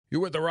You're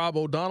with the Rob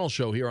O'Donnell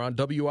Show here on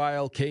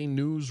WILK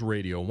News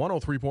Radio,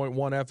 103.1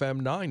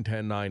 FM,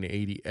 910,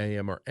 980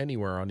 AM, or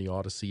anywhere on the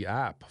Odyssey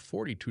app.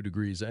 42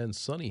 degrees and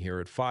sunny here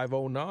at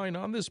 5:09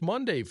 on this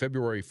Monday,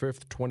 February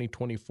 5th,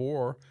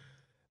 2024.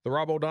 The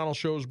Rob O'Donnell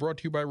Show is brought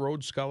to you by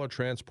Road Scholar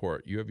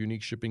Transport. You have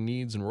unique shipping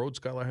needs, and Road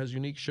Scholar has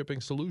unique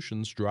shipping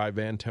solutions. Dry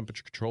van,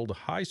 temperature controlled,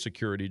 high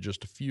security,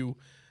 just a few.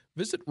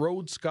 Visit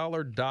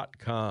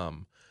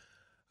roadscholar.com.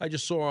 I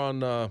just saw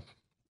on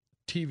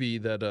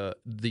TV that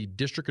the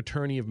district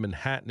attorney of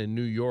Manhattan in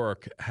New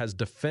York has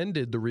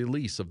defended the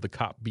release of the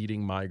cop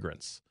beating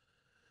migrants.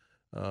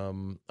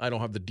 I don't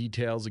have the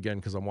details, again,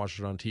 because I'm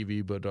watching it on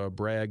TV, but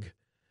Bragg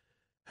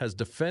has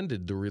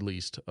defended the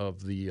release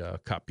of the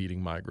cop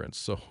beating migrants.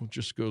 So it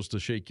just goes to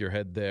shake your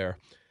head there.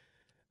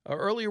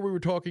 Earlier we were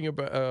talking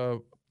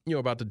about,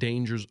 about the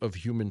dangers of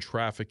human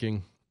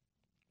trafficking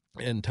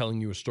and telling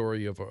you a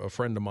story of a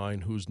friend of mine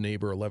whose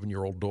neighbor,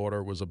 11-year-old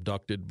daughter, was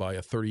abducted by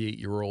a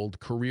 38-year-old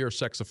career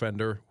sex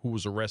offender who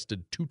was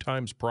arrested 2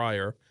 times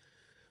prior,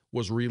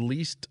 was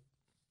released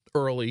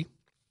early,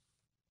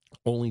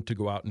 only to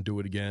go out and do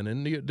it again.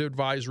 And the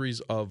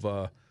advisories of,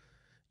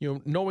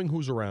 knowing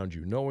who's around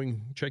you,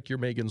 check your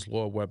Megan's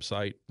Law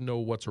website, know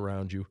what's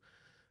around you.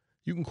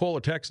 You can call or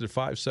text at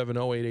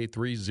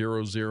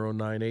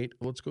 570-883-0098.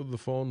 Let's go to the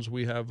phones.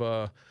 We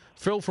have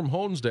Phil from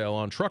Honesdale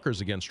on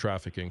Truckers Against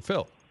Trafficking.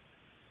 Phil.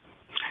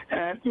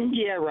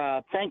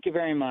 Rob, thank you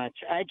very much.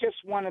 I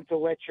just wanted to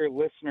let your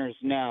listeners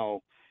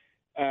know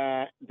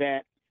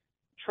that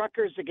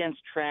Truckers Against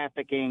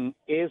Trafficking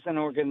is an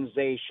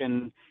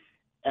organization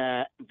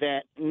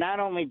that not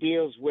only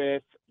deals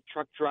with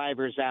truck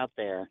drivers out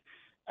there,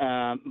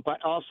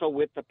 but also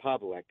with the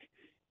public.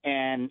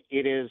 And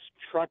it is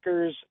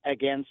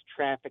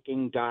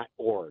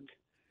truckersagainsttrafficking.org.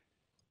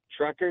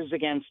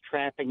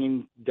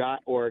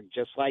 Truckersagainsttrafficking.org,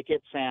 just like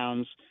it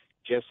sounds,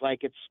 just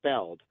like it's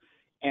spelled.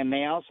 And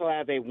they also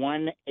have a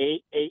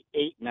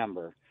 1-888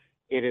 number.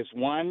 It is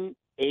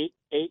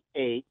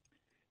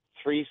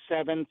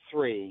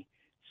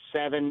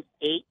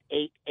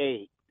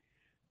 1-888-373-7888.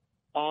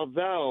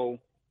 Although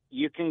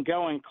you can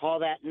go and call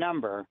that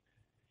number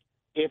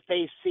if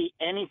they see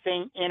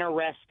anything in a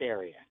rest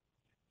area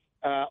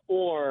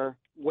or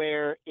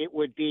where it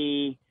would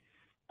be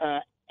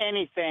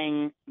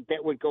anything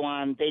that would go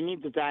on, they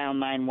need to dial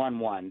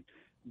 911.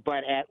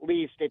 But at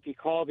least if you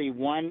call the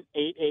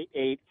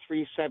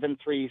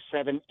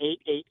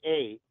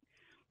 1-888-373-7888,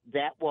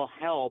 that will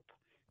help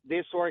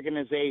this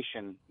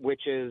organization,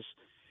 which is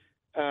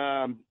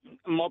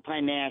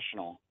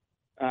multinational.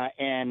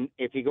 And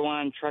if you go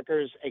on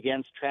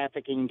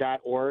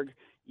truckersagainsttrafficking.org,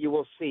 you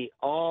will see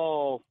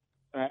all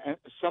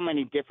so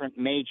many different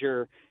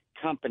major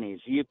companies,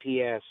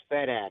 UPS,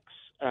 FedEx,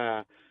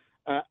 a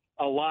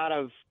lot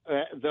of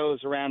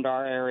those around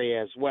our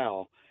area as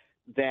well,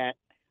 that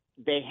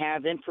they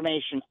have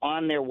information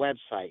on their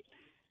website.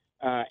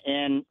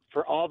 And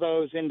for all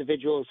those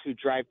individuals who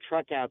drive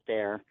truck out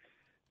there,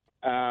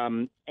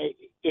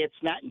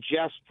 it's not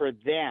just for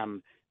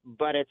them,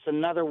 but it's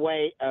another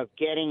way of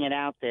getting it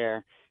out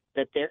there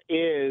that there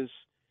is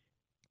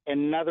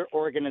another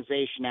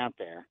organization out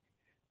there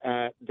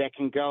that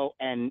can go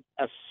and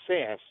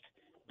assist.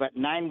 But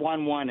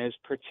 911 is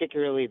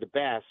particularly the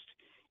best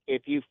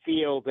if you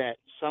feel that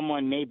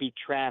someone may be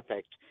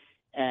trafficked.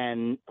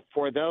 And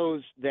for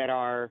those that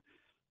are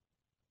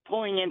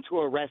pulling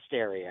into a rest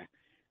area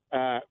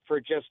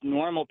for just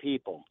normal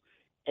people,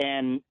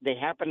 and they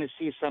happen to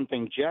see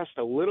something just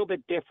a little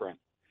bit different,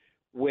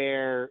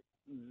 where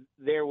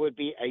there would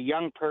be a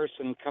young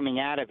person coming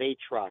out of a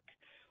truck,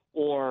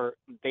 or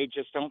they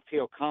just don't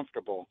feel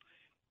comfortable,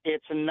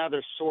 it's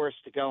another source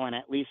to go and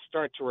at least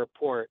start to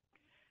report,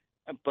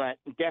 but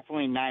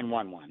definitely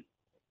 911.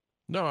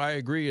 No, I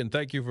agree, and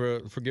thank you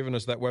for giving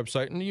us that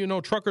website.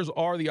 And, truckers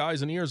are the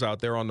eyes and ears out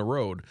there on the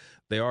road.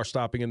 They are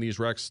stopping in these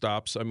rest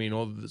stops. I mean,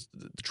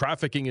 the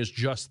trafficking is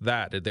just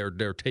that.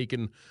 They're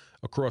taken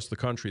across the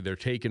country. They're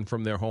taken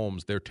from their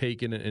homes. They're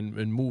taken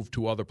and moved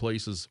to other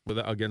places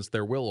against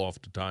their will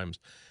oftentimes.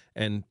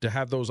 And to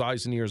have those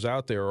eyes and ears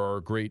out there are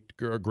a great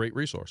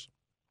resource.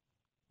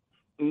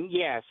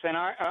 Yes, and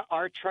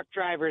our truck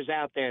drivers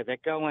out there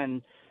that go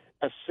and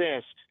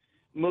assist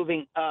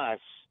moving us,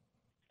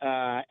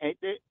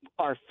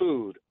 our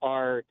food,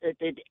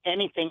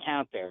 anything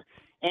out there,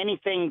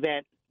 anything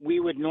that we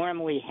would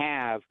normally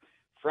have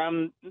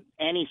from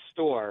any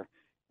store,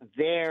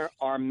 they're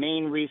our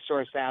main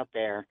resource out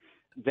there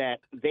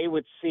that they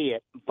would see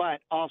it, but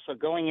also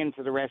going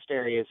into the rest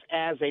areas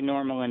as a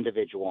normal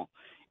individual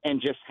and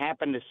just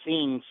happen to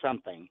seeing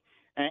something.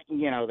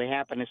 They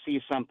happen to see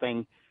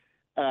something.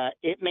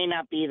 It may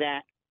not be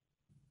that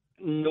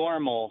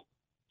normal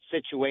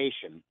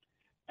situation.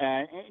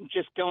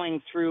 Just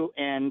going through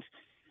and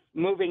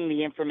moving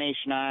the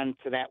information on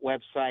to that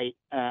website,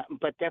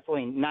 but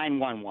definitely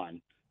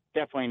 911.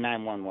 Definitely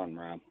 911,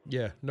 Rob.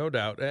 Yeah, no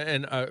doubt.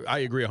 And I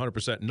agree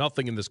 100%.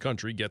 Nothing in this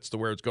country gets to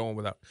where it's going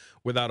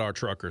without our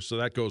truckers. So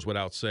that goes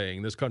without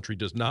saying. This country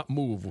does not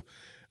move.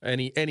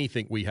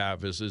 Anything we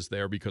have is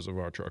there because of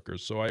our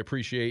truckers. So I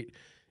appreciate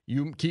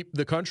you keep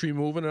the country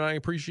moving, and I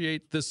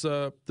appreciate this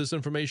this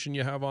information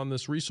you have on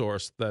this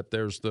resource, that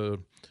there's the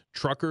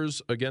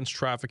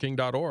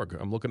truckersagainsttrafficking.org.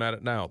 I'm looking at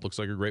it now. It looks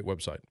like a great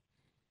website.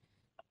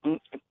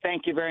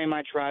 Thank you very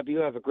much, Rob. You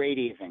have a great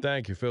evening.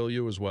 Thank you, Phil.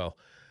 You as well.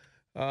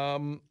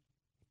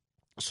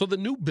 So the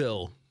new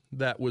bill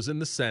that was in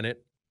the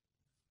Senate,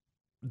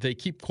 they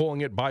keep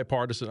calling it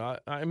bipartisan.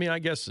 I mean, I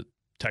guess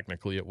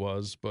technically it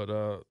was,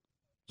 but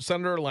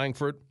Senator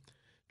Langford,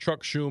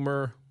 Chuck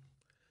Schumer,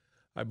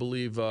 I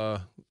believe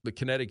the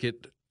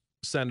Connecticut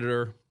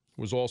senator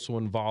was also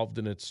involved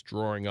in its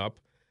drawing up.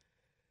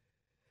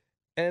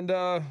 And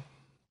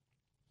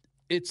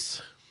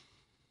it's,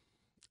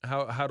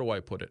 how do I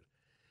put it?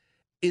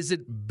 Is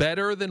it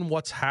better than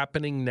what's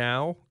happening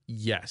now?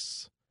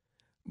 Yes.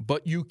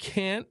 But you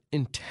can't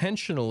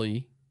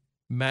intentionally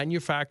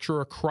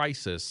manufacture a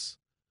crisis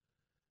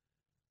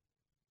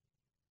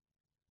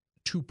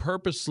to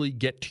purposely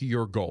get to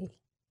your goal.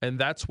 And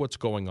that's what's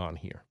going on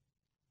here.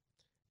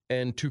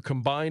 And to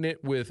combine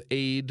it with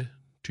aid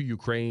to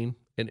Ukraine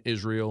and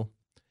Israel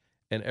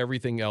and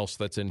everything else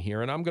that's in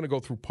here. And I'm going to go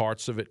through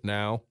parts of it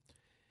now.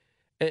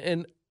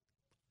 And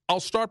I'll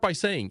start by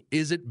saying,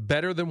 is it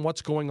better than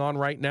what's going on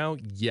right now?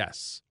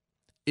 Yes.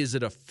 Is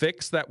it a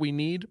fix that we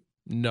need?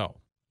 No.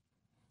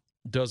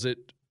 Does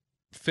it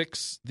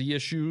fix the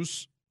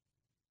issues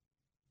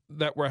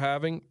that we're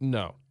having?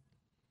 No.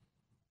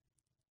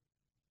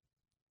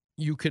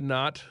 You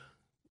cannot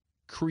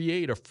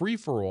create a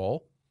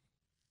free-for-all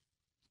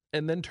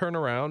and then turn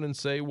around and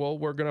say, well,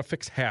 we're going to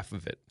fix half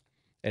of it.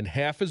 And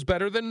half is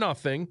better than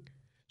nothing,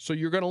 so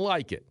you're going to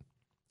like it.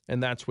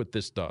 And that's what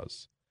this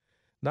does.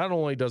 Not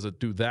only does it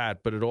do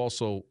that, but it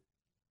also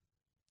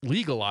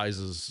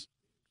legalizes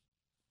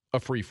a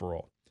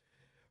free-for-all.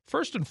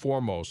 First and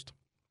foremost,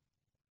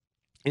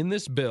 in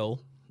this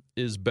bill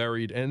is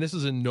buried, and this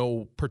is in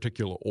no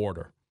particular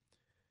order.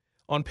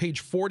 On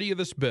page 40 of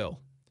this bill,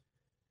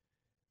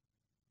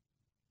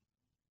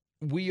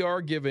 we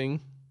are giving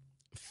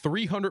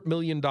 $300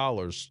 million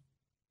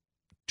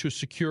to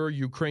secure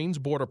Ukraine's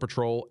border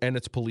patrol and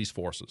its police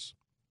forces.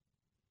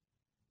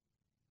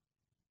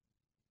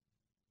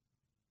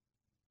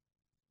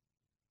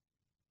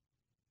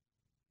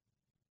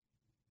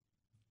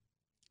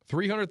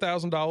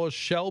 $300,000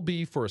 shall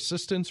be for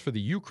assistance for the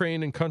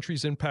Ukraine and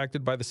countries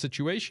impacted by the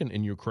situation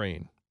in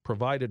Ukraine,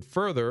 provided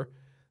further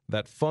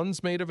that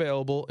funds made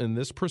available in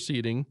this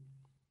provision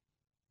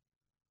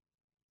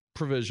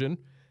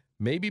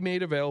may be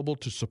made available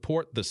to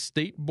support the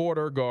State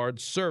Border Guard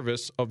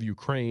Service of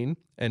Ukraine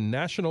and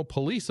National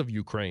Police of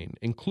Ukraine,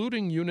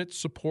 including units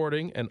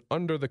supporting and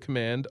under the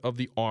command of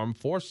the Armed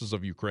Forces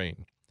of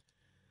Ukraine.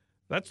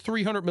 That's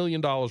 $300 million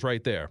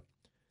right there.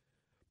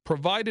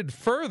 Provided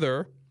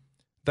further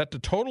that the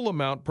total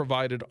amount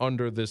provided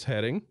under this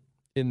heading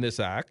in this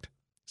act,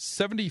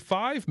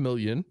 $75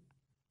 million,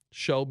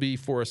 shall be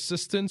for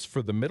assistance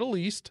for the Middle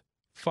East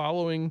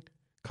following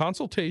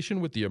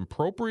consultation with the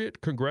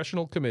appropriate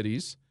congressional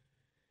committees,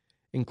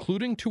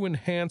 including to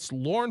enhance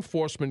law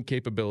enforcement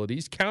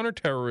capabilities,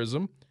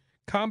 counterterrorism,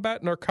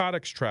 combat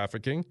narcotics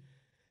trafficking,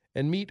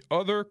 and meet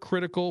other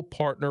critical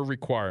partner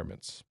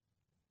requirements.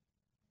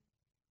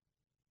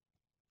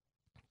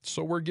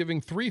 So we're giving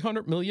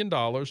 $300 million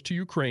to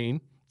Ukraine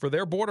for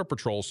their border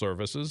patrol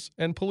services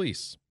and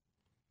police.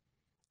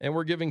 And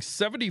we're giving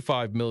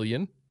 $75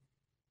 million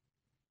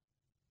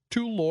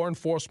to law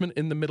enforcement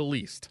in the Middle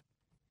East.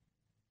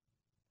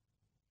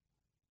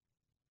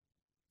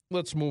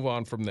 Let's move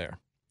on from there.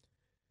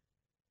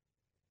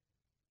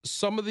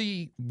 Some of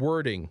the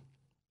wording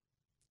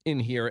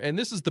in here, and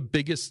this is the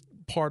biggest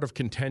part of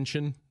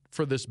contention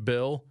for this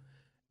bill,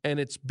 and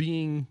it's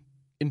being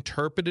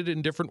interpreted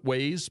in different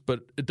ways,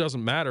 but it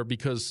doesn't matter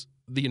because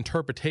the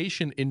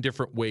interpretation in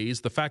different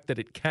ways, the fact that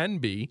it can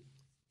be,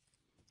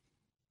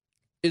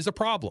 is a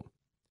problem.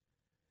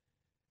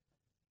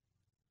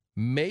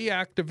 May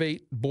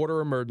activate Border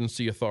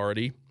Emergency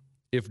Authority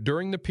if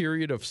during the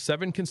period of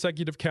 7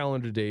 consecutive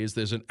calendar days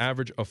there's an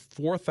average of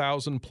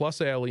 4,000 plus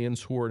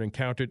aliens who are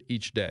encountered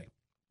each day.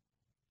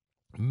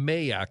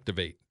 May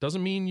activate.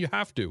 Doesn't mean you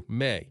have to.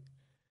 May.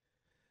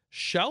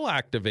 Shall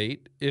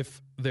activate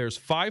if there's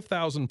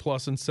 5,000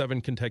 plus in 7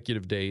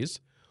 consecutive days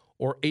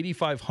or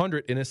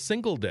 8,500 in a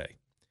single day.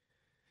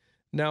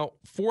 Now,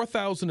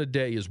 4,000 a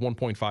day is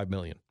 1.5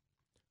 million.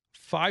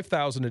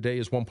 5,000 a day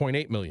is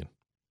 1.8 million.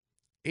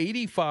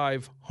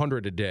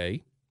 8,500 a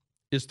day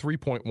is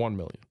 3.1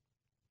 million.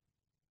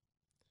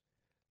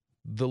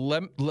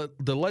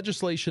 The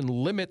legislation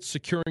limits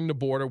securing the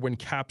border when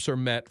caps are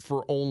met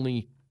for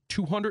only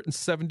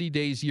 270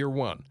 days year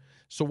one.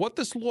 So what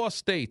this law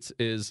states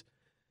is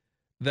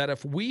that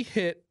if we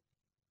hit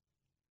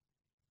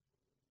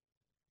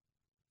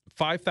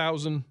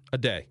 5,000 a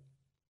day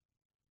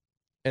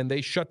and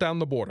they shut down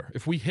the border,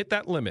 if we hit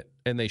that limit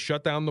and they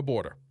shut down the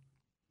border,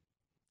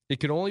 it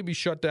can only be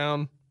shut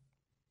down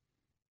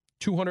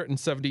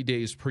 270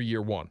 days per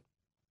year one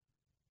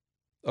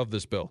of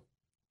this bill.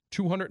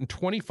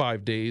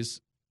 225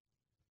 days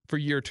for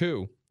year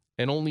two,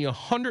 and only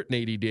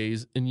 180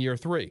 days in year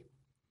three.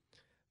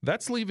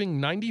 That's leaving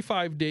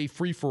 95-day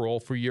free-for-all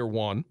for year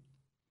one,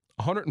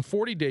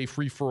 140-day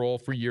free-for-all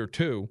for year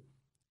two,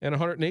 and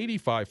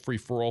 185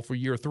 free-for-all for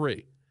year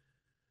three.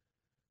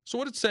 So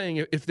what it's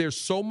saying, if there's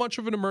so much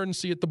of an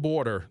emergency at the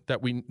border that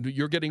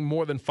you're getting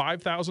more than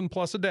 5,000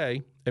 plus a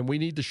day, and we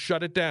need to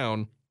shut it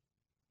down,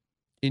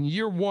 in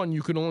year one,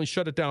 you can only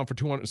shut it down for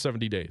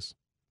 270 days.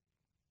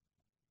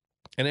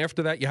 And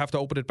after that, you have to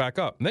open it back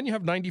up. And then you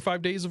have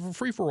 95 days of a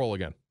free-for-all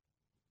again.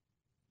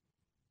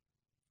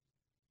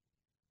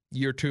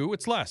 Year two,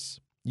 it's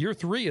less. Year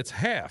three, it's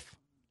half.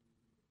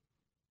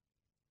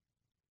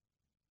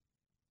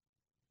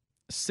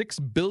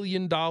 $6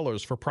 billion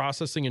for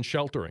processing and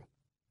sheltering.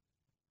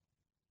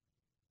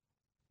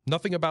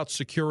 Nothing about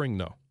securing,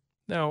 though.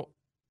 Now,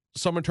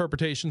 some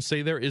interpretations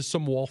say there is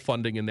some wall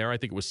funding in there. I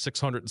think it was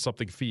 600 and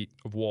something feet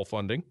of wall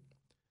funding.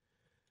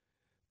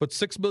 But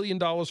 $6 billion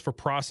for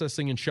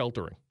processing and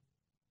sheltering.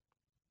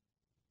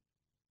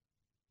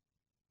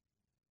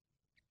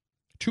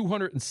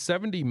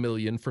 $270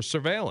 million for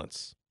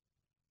surveillance.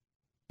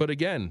 But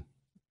again,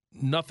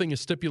 nothing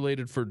is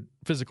stipulated for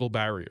physical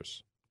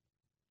barriers.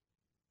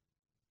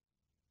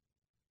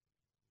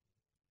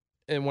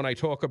 And when I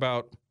talk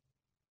about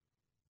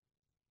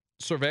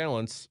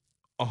surveillance,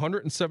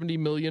 $170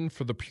 million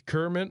for the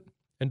procurement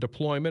and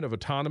deployment of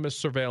autonomous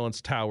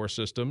surveillance tower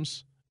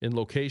systems in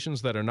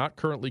locations that are not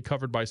currently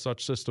covered by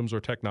such systems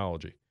or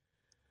technology.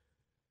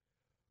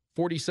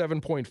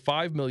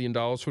 $47.5 million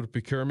for the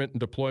procurement and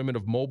deployment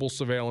of mobile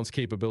surveillance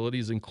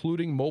capabilities,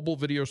 including mobile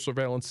video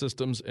surveillance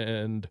systems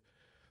and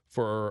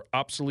for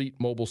obsolete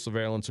mobile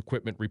surveillance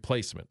equipment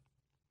replacement.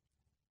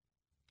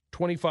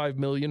 $25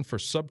 million for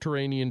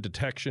subterranean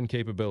detection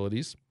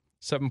capabilities.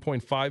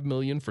 $7.5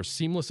 million for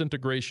seamless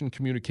integration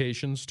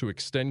communications to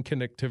extend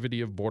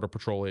connectivity of Border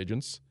Patrol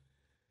agents.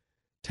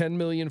 $10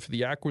 million for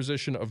the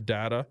acquisition of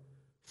data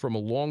from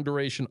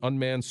long-duration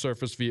unmanned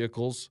surface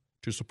vehicles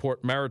to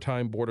support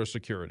maritime border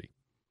security.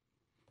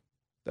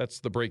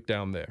 That's the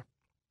breakdown there.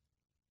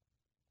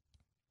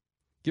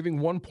 Giving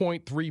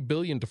 $1.3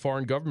 billion to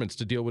foreign governments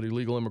to deal with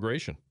illegal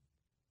immigration.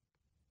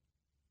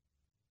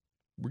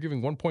 We're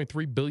giving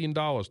 $1.3 billion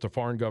to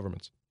foreign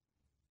governments.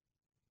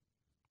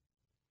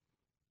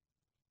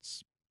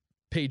 It's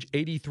page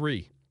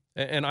 83.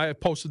 And I have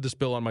posted this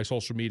bill on my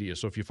social media,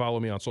 so if you follow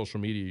me on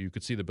social media, you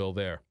could see the bill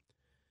there.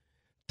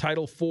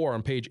 Title 4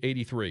 on page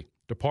 83.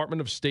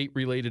 Department of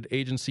State-related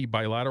agency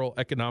bilateral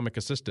economic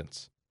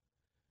assistance.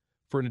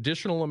 For an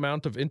additional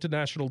amount of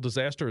international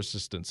disaster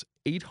assistance,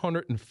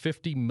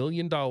 $850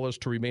 million to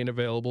remain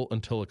available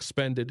until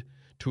expended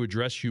to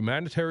address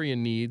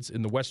humanitarian needs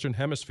in the Western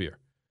Hemisphere,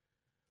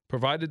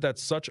 provided that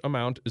such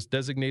amount is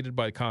designated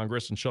by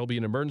Congress and shall be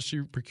an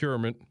emergency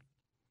procurement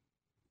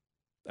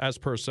as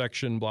per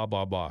section blah,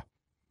 blah, blah.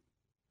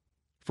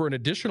 For an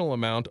additional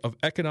amount of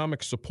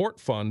economic support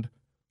fund,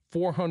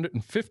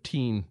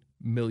 $415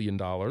 million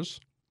to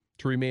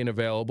remain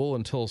available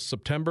until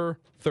September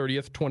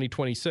 30th,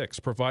 2026,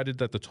 provided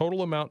that the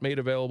total amount made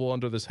available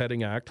under this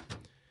heading act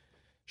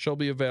shall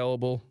be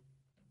available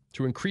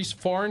to increase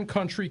foreign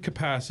country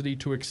capacity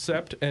to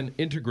accept and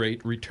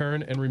integrate,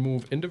 return, and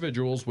remove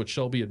individuals, which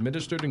shall be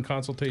administered in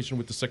consultation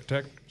with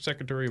the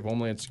Secretary of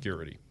Homeland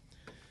Security.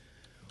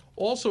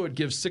 Also, it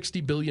gives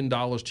 $60 billion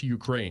to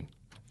Ukraine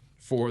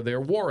for their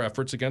war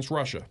efforts against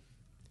Russia.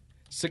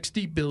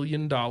 $60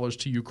 billion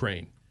to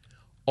Ukraine.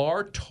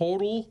 Our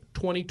total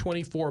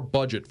 2024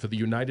 budget for the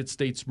United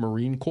States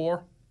Marine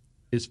Corps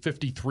is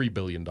 $53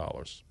 billion.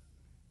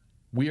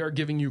 We are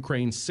giving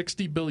Ukraine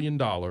 $60 billion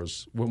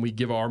when we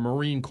give our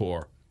Marine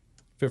Corps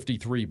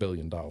 $53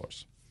 billion.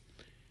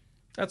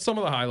 That's some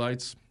of the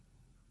highlights.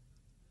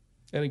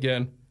 And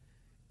again,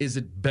 is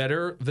it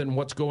better than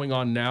what's going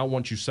on now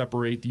once you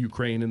separate the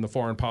Ukraine and the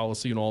foreign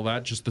policy and all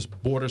that, just this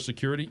border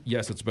security?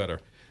 Yes, it's better.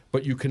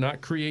 But you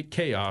cannot create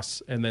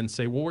chaos and then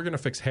say, well, we're going to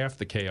fix half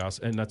the chaos,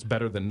 and that's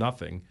better than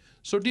nothing.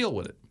 So deal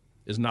with it.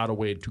 Is not a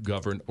way to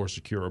govern or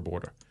secure a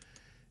border.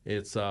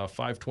 It's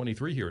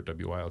 5:23 here at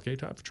WILK.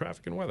 Time for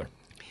traffic and weather.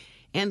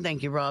 And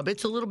thank you, Rob.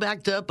 It's a little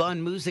backed up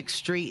on Music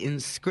Street in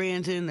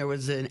Scranton. There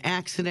was an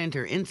accident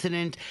or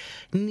incident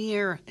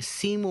near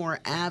Seymour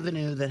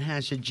Avenue that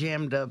has you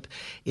jammed up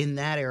in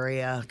that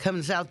area.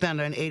 Coming southbound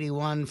on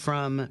 81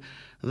 from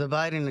the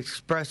Biden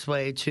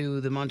Expressway to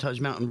the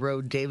Montage Mountain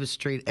Road, Davis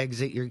Street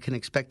exit, you can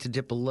expect to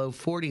dip below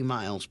 40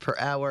 miles per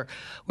hour.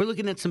 We're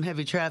looking at some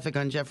heavy traffic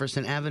on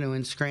Jefferson Avenue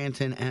in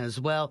Scranton as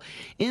well.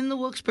 In the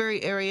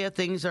Wilkes-Barre area,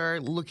 things are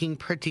looking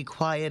pretty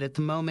quiet at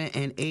the moment,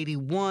 and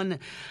 81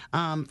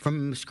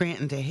 from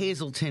Scranton to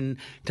Hazleton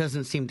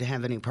doesn't seem to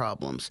have any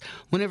problems.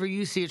 Whenever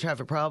you see a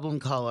traffic problem,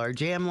 call our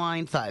jam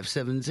line,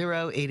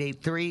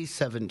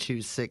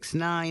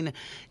 570-883-7269.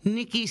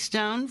 Nikki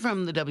Stone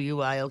from the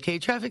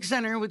WILK Traffic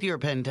Center with your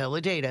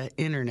Penteladata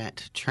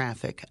Internet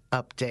Traffic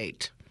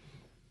Update.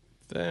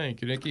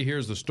 Thank you, Nikki.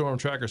 Here's the Storm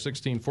Tracker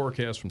 16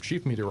 forecast from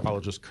Chief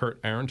Meteorologist Kurt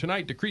Aaron.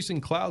 Tonight, decreasing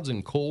clouds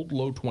and cold,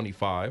 low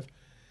 25.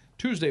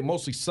 Tuesday,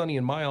 mostly sunny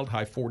and mild,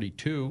 high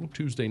 42.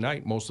 Tuesday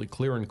night, mostly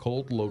clear and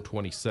cold, low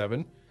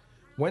 27.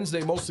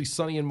 Wednesday, mostly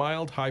sunny and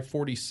mild, high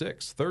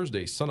 46.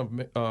 Thursday,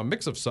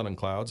 mix of sun and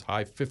clouds,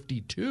 high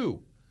 52.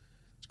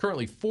 It's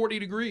currently 40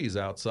 degrees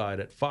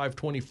outside at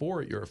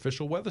 5:24 at your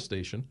official weather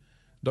station,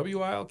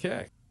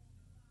 WILK.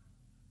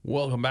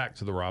 Welcome back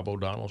to the Rob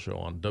O'Donnell Show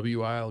on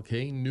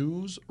WILK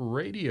News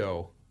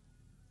Radio.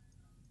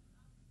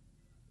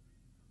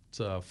 It's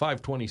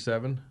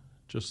 5:27.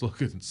 Just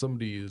looking,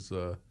 somebody is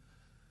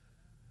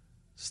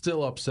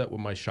still upset with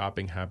my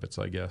shopping habits,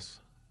 I guess.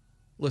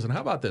 Listen,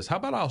 how about this? How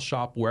about I'll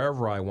shop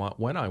wherever I want,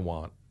 when I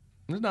want?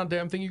 There's not a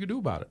damn thing you can do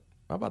about it.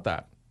 How about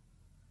that?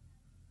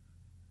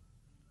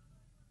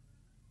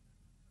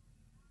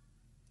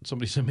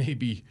 Somebody said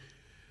maybe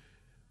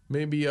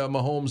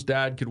Mahomes'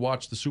 dad could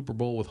watch the Super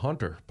Bowl with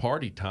Hunter.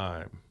 Party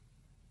time.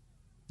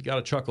 You got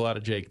a chuckle out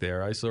of Jake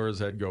there. I saw his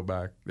head go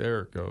back.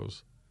 There it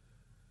goes.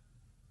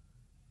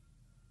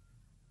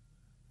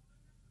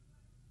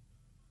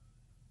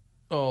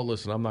 Oh,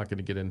 listen, I'm not going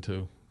to get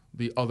into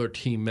the other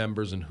team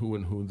members and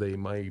who they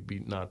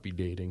might not be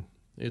dating.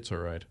 It's all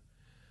right.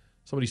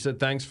 Somebody said,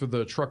 thanks for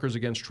the Truckers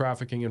Against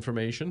Trafficking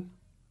information.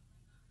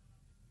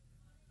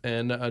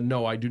 And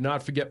no, I do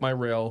not forget my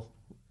rail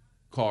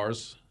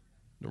cars.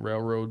 The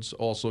railroads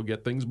also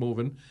get things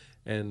moving.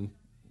 And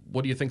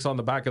what do you think's on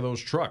the back of those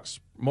trucks?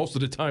 Most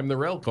of the time, they're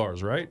rail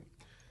cars, right?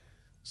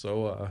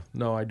 So,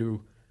 no, I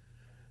do.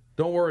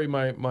 Don't worry,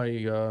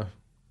 my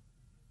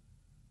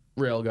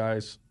rail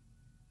guys.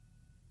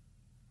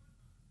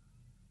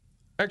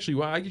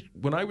 Actually,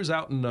 when I was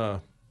out in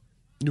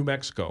New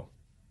Mexico,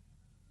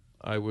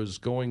 I was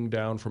going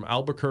down from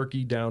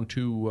Albuquerque down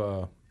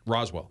to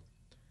Roswell.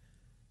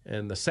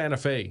 And the Santa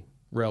Fe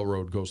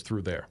Railroad goes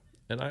through there.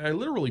 And I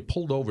literally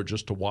pulled over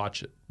just to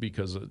watch it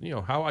because,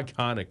 how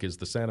iconic is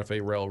the Santa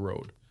Fe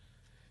Railroad?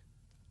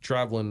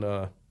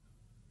 Traveling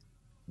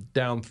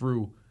down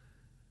through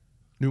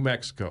New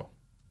Mexico,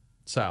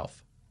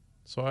 south.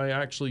 So I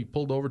actually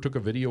pulled over, took a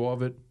video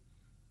of it.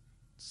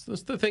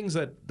 It's the things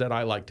that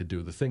I like to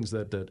do, the things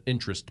that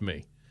interest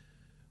me.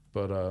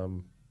 But,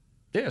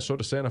 so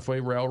the Santa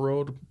Fe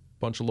Railroad, a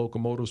bunch of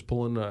locomotives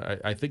pulling.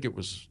 I think it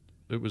was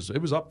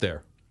up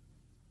there.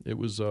 It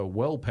was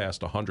well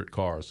past 100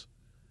 cars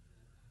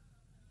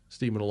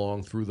steaming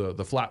along through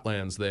the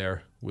flatlands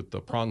there with the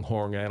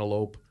pronghorn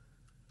antelope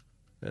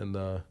and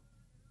the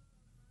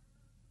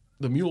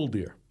mule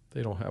deer.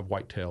 They don't have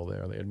whitetail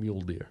there. They had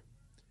mule deer.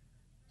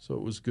 So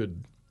it was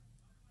good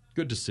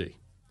to see.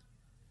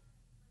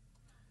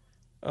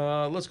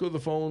 Let's go to the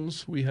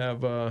phones. We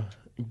have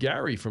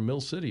Gary from Mill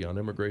City on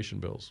immigration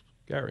bills.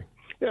 Gary.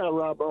 Yeah,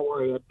 Rob, how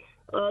are you?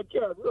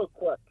 Real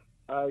quick.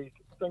 I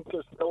think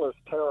this bill is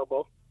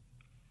terrible.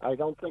 I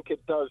don't think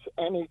it does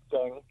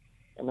anything.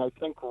 And I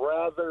think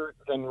rather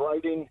than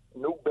writing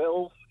new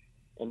bills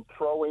and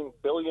throwing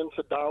billions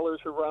of dollars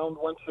around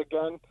once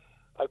again,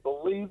 I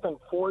believe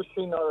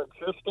enforcing our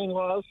existing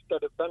laws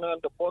that have been on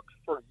the books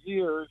for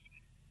years,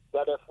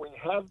 that if we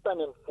have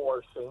been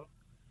enforcing,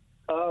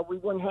 we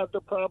wouldn't have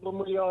the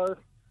problem we are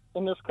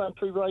in this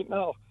country right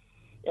now.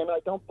 And I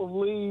don't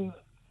believe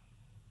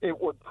it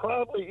would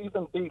probably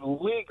even be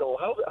legal.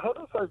 How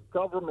does our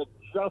government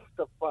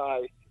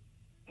justify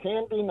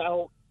handing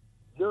out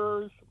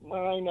yours,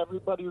 mine,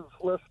 everybody who's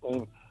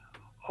listening,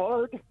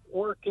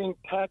 hard-working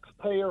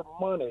taxpayer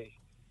money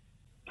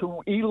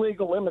to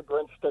illegal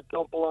immigrants that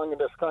don't belong in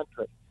this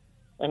country?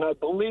 And I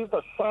believe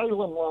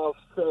asylum laws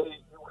say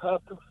you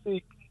have to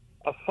seek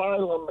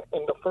asylum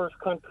in the first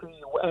country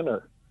you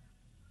enter,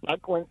 not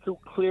going through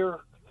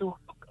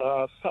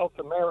South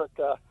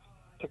America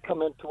to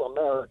come into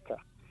America.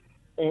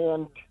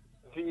 And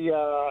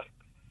the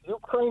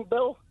Ukraine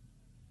bill,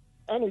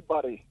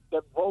 anybody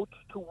that votes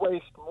to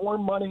waste more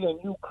money in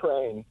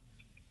Ukraine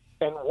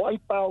and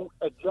wipe out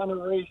a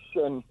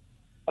generation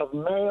of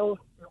male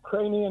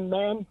Ukrainian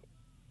men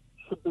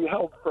should be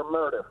held for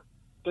murder.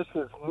 This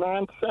is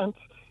nonsense.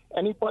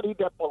 Anybody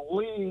that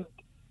believed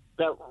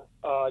that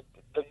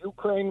the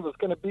Ukraine was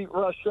going to beat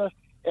Russia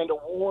and the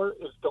war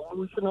is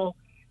delusional,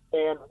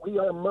 and we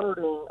are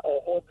murdering a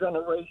whole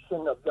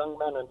generation of young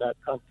men in that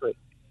country.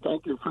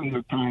 Thank you for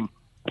your time.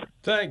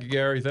 Thank you,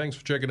 Gary. Thanks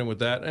for checking in with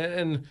that.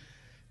 And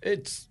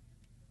it's,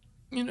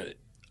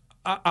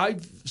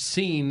 I've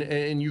seen,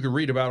 and you can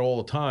read about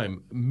all the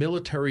time,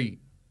 military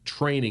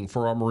training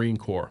for our Marine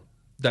Corps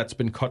that's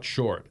been cut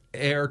short,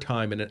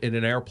 airtime in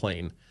an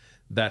airplane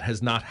that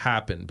has not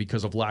happened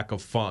because of lack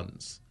of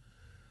funds,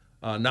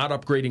 not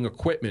upgrading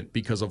equipment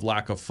because of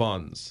lack of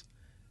funds.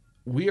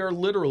 We are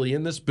literally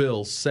in this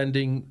bill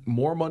sending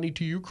more money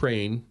to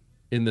Ukraine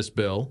in this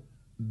bill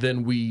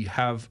than we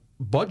have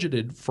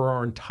budgeted for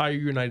our entire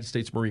United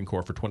States Marine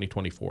Corps for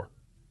 2024.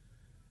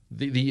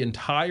 The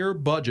entire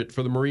budget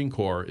for the Marine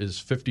Corps is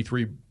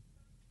 $53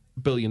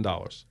 billion.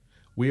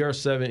 We are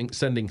sending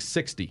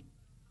 $60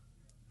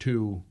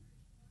 to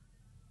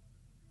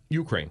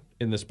Ukraine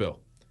in this bill.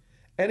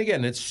 And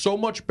again, it's so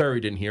much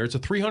buried in here. It's a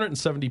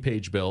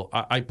 370-page bill.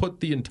 I put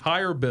the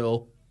entire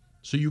bill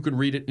so you can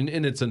read it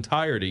in its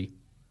entirety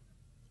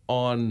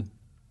on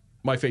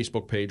my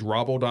Facebook page,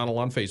 Rob O'Donnell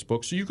on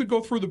Facebook. So you could go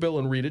through the bill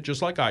and read it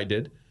just like I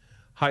did.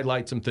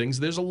 highlight some things.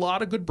 There's a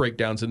lot of good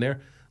breakdowns in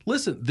there.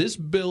 Listen, this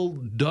bill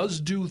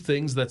does do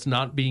things that's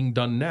not being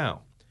done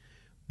now.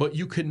 But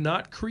you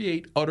cannot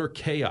create utter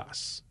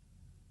chaos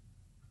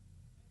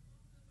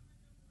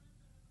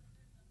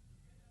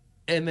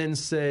and then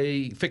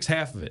say, fix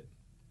half of it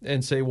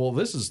and say, well,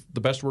 this is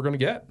the best we're going to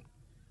get.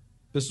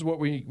 This is what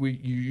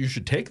you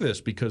should take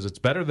this because it's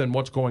better than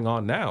what's going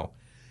on now.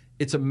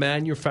 It's a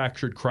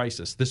manufactured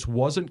crisis. This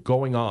wasn't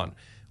going on.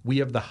 We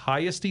have the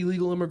highest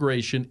illegal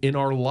immigration in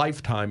our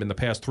lifetime in the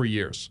past 3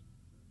 years.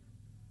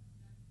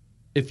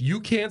 If you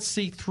can't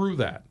see through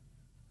that,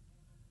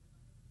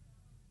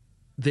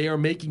 they are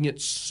making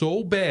it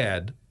so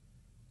bad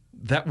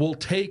that we'll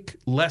take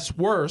less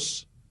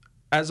worse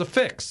as a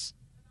fix.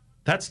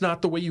 That's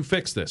not the way you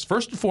fix this.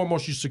 First and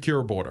foremost, you secure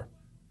a border.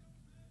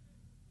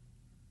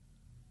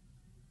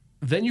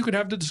 Then you can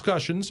have the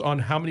discussions on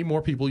how many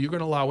more people you're going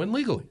to allow in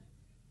legally.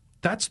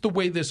 That's the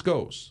way this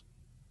goes.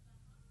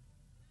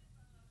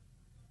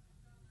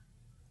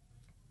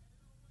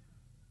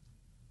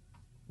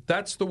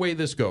 That's the way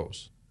this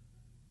goes.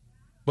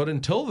 But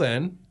until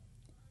then,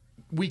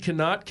 we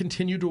cannot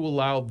continue to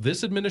allow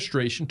this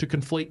administration to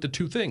conflate the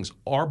two things.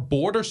 Our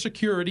border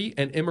security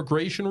and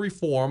immigration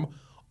reform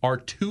are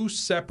two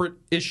separate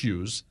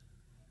issues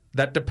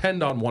that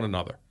depend on one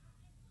another.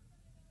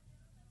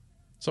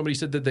 Somebody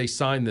said, did they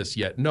sign this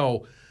yet?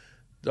 No.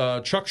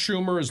 Chuck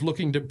Schumer is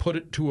looking to put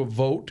it to a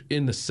vote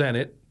in the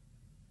Senate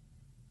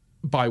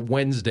by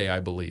Wednesday, I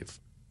believe.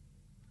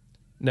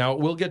 Now, it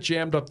will get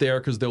jammed up there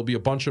because there'll be a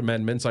bunch of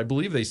amendments. I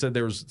believe they said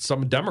there's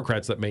some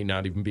Democrats that may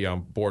not even be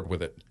on board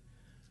with it.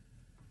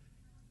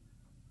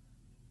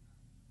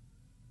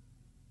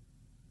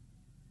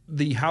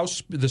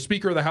 The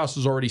Speaker of the House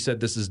has already said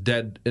this is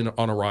dead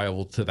on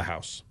arrival to the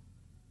House.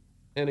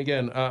 And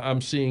again, I'm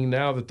seeing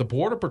now that the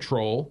Border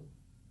Patrol,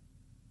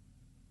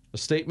 a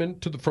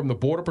statement from the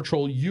Border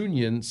Patrol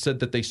Union said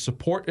that they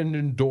support and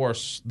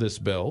endorse this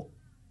bill,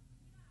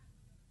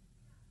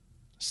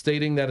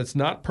 stating that it's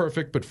not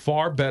perfect but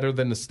far better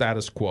than the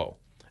status quo.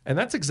 And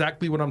that's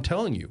exactly what I'm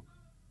telling you.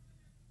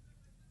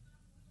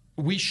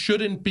 We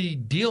shouldn't be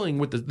dealing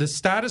with the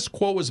status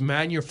quo is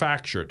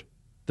manufactured.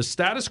 The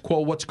status quo,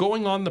 what's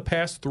going on the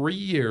past 3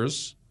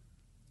 years,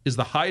 is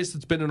the highest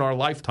it's been in our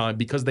lifetime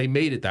because they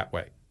made it that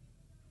way.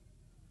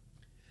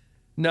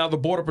 Now, the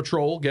Border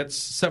Patrol gets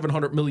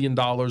 $700 million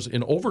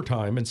in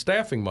overtime and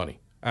staffing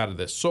money out of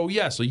this. So,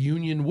 yes, a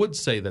union would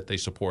say that they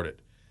support it.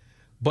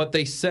 But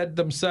they said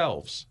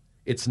themselves,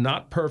 it's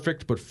not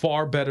perfect, but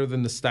far better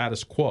than the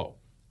status quo.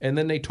 And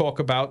then they talk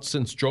about,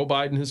 since Joe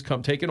Biden has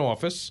taken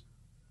office,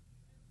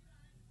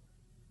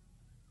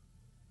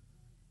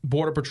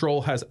 Border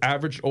Patrol has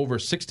averaged over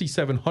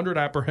 6,700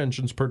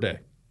 apprehensions per day.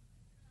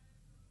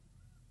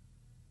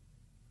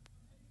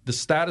 The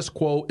status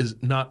quo is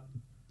not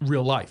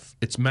real life.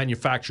 It's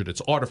manufactured.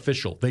 It's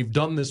artificial. They've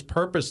done this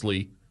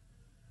purposely.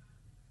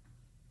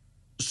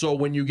 So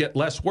when you get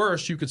less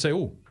worse, you could say,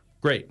 oh,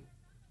 great.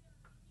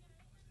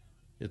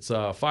 It's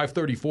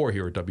 5:34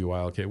 here at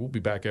WILK. We'll be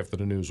back after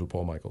the news with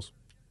Paul Michaels.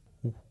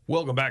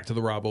 Welcome back to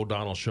the Rob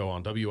O'Donnell Show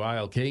on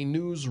WILK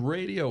News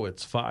Radio.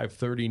 It's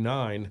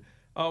 5:39.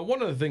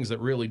 One of the things that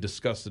really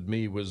disgusted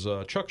me was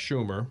Chuck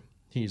Schumer.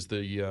 He's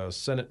the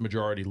Senate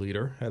Majority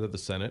Leader, head of the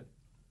Senate.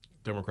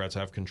 Democrats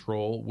have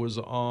control, was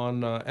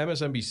on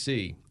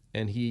MSNBC,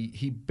 and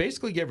he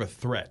basically gave a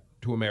threat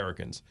to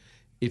Americans.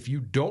 If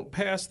you don't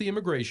pass the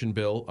immigration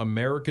bill,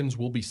 Americans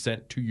will be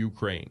sent to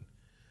Ukraine.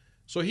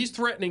 So he's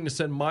threatening to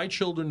send my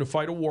children to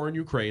fight a war in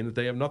Ukraine that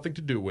they have nothing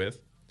to do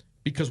with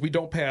because we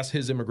don't pass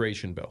his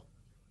immigration bill,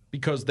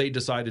 because they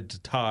decided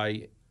to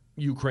tie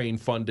Ukraine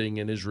funding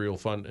and Israel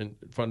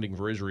funding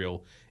for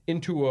Israel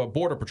into a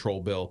Border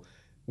Patrol bill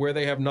where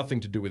they have nothing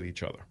to do with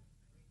each other.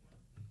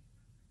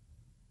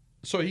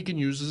 So he can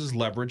use this as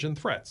leverage and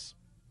threats.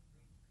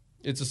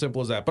 It's as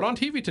simple as that. But on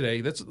TV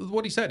today, that's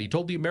what he said. He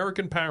told the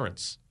American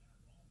parents,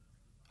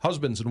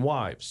 husbands and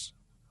wives,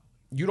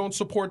 you don't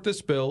support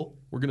this bill,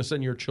 we're going to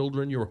send your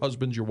children, your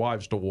husbands, your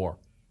wives to war.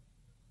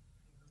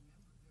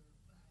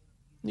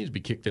 He needs to be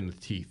kicked in the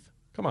teeth.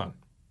 Come on.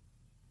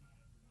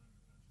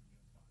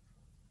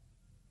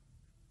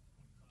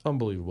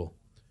 Unbelievable.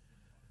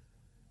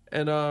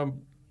 And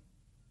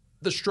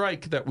the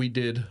strike that we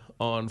did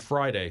on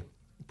Friday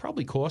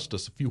probably cost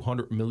us a few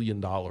 $100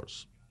 million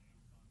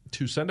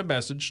to send a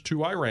message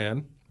to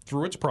Iran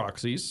through its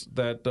proxies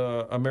that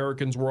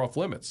Americans were off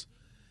limits.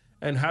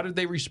 And how did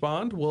they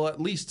respond? Well,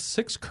 at least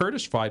 6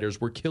 Kurdish fighters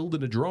were killed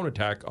in a drone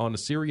attack on a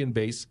Syrian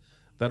base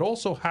that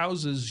also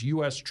houses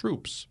U.S.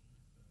 troops.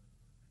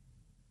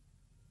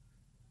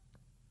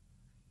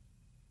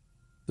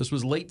 This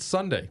was late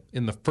Sunday,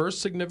 in the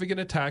first significant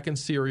attack in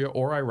Syria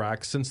or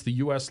Iraq since the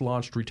U.S.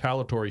 launched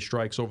retaliatory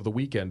strikes over the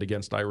weekend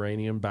against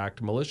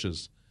Iranian-backed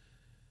militias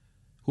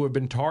who have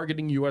been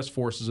targeting U.S.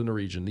 forces in the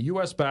region. The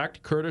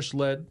U.S.-backed,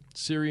 Kurdish-led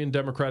Syrian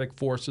Democratic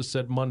Forces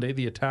said Monday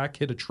the attack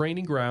hit a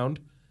training ground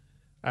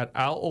at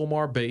Al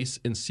Omar Base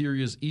in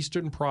Syria's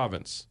eastern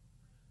province,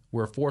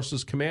 where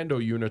forces' commando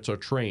units are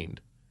trained.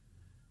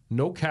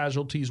 No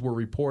casualties were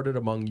reported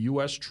among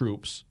U.S.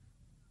 troops,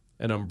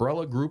 an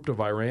umbrella group of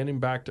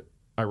Iranian-backed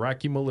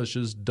Iraqi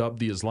militias dubbed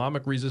the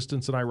Islamic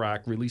Resistance in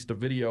Iraq released a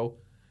video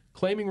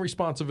claiming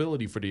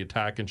responsibility for the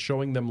attack and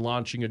showing them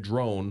launching a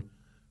drone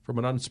from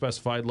an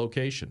unspecified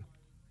location.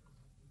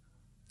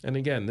 And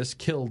again, this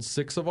killed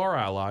 6 of our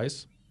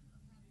allies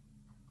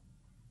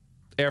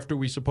after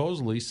we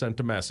supposedly sent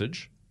a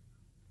message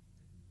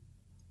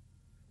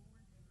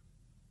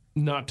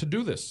not to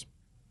do this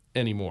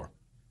anymore.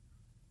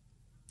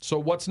 So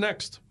what's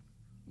next,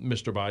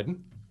 Mr. Biden?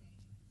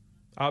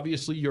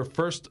 Obviously, your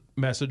first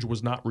message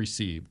was not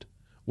received.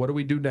 What do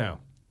we do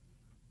now?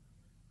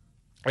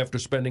 After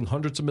spending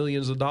hundreds of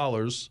millions of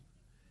dollars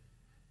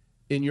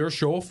in your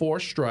show of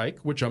force strike,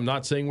 which I'm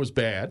not saying was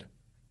bad,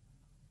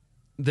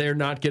 they're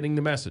not getting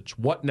the message.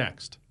 What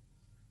next?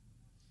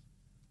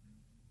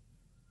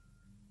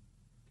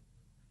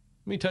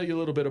 Let me tell you a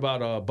little bit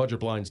about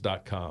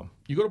budgetblinds.com.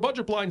 You go to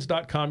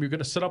budgetblinds.com, you're going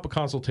to set up a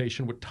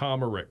consultation with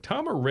Tom or Rick.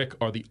 Tom or Rick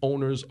are the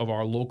owners of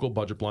our local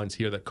budget blinds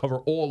here that cover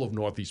all of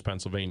Northeast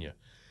Pennsylvania.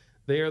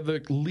 They are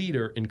the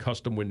leader in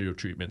custom window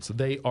treatments.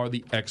 They are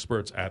the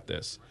experts at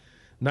this.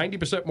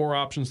 90% more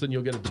options than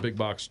you'll get at the big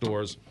box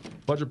stores.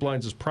 Budget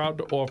Blinds is proud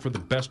to offer the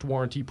best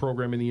warranty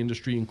program in the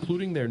industry,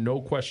 including their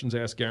no questions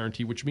asked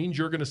guarantee, which means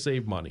you're going to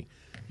save money.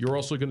 You're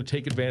also going to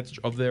take advantage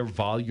of their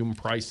volume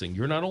pricing.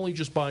 You're not only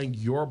just buying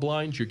your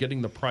blinds, you're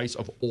getting the price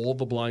of all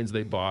the blinds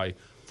they buy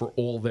for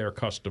all their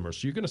customers.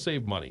 So you're going to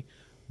save money.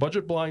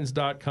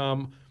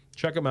 Budgetblinds.com.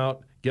 Check them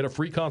out. Get a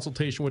free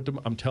consultation with them.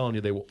 I'm telling you,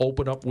 they will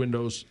open up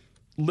windows,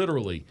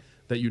 literally,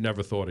 that you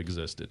never thought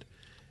existed.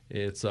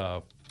 It's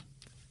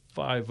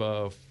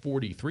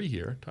 5:43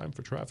 here. Time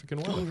for traffic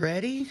and weather.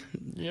 Already?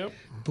 Yep.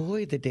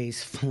 Boy, the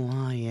day's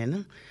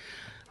flying.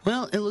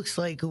 Well, it looks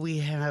like we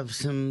have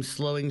some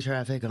slowing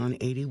traffic on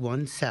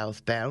 81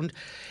 southbound.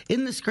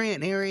 In the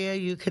Scranton area,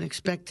 you can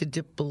expect to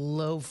dip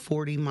below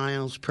 40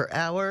 miles per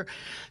hour,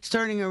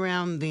 starting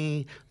around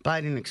the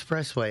Biden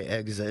Expressway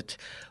exit.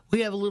 We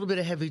have a little bit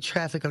of heavy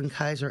traffic on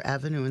Kaiser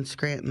Avenue in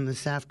Scranton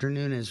this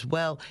afternoon as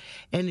well,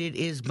 and it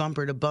is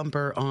bumper to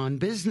bumper on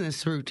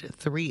Business Route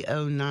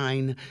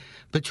 309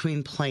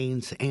 between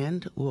Plains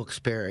and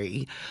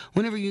Wilkes-Barre.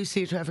 Whenever you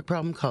see a traffic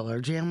problem, call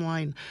our jam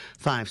line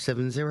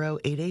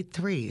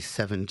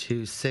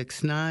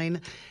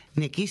 570-883-7269.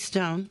 Nikki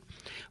Stone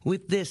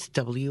with this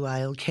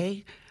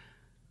WILK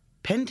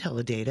Penn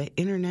Teledata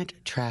Internet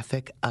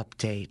Traffic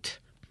Update.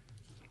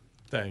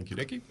 Thank you,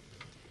 Nikki.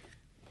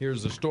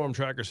 Here's the Storm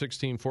Tracker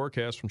 16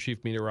 forecast from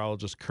Chief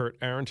Meteorologist Kurt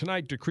Aaron.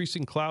 Tonight,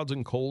 decreasing clouds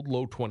and cold,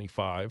 low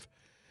 25.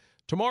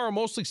 Tomorrow,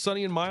 mostly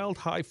sunny and mild,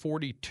 high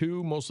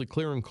 42. Mostly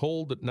clear and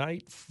cold at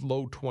night,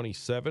 low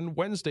 27.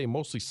 Wednesday,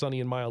 mostly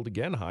sunny and mild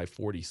again, high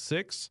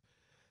 46.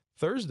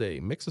 Thursday,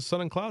 mix of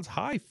sun and clouds,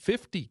 high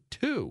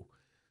 52.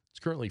 It's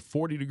currently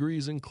 40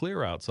 degrees and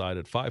clear outside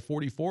at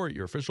 5:44 at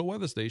your official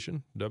weather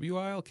station,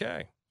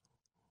 WILK.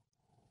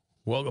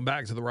 Welcome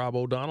back to the Rob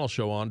O'Donnell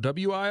Show on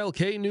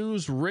WILK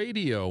News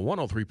Radio,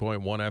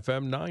 103.1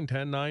 FM,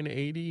 910,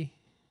 980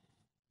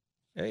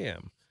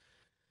 AM.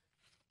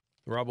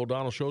 The Rob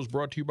O'Donnell Show is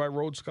brought to you by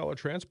Road Scholar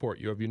Transport.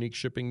 You have unique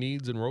shipping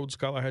needs, and Road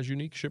Scholar has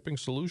unique shipping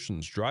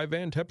solutions. Dry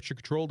van,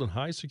 temperature-controlled, and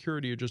high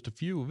security are just a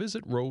few.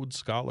 Visit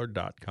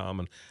roadscholar.com,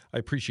 and I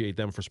appreciate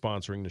them for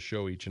sponsoring the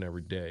show each and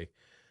every day.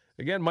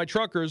 Again, my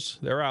truckers,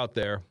 they're out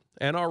there,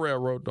 and our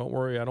railroad. Don't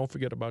worry, I don't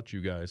forget about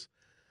you guys.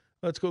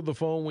 Let's go to the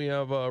phone. We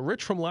have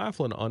Rich from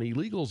Laughlin on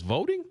illegals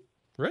voting.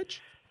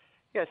 Rich?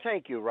 Yeah,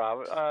 thank you,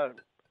 Rob.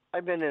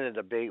 I've been in a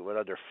debate with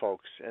other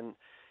folks, and,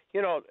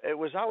 you know, it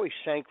was always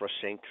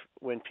sacrosanct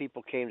when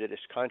people came to this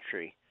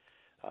country.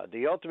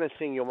 The ultimate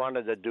thing you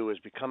wanted to do is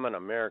become an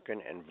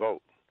American and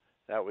vote.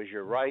 That was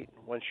your right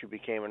once you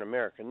became an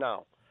American.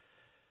 Now,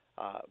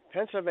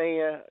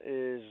 Pennsylvania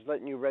is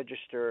letting you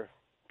register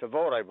to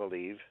vote, I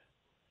believe,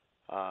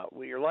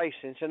 with your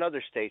license, and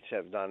other states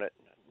have done it.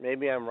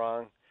 Maybe I'm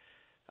wrong.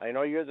 I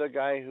know you're the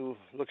guy who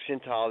looks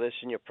into all this,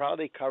 and you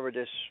probably covered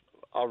this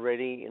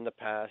already in the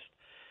past.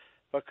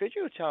 But could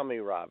you tell me,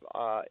 Rob,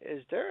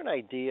 is there an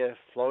idea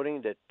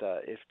floating that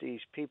if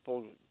these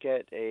people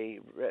get a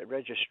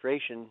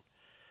registration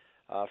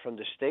from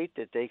the state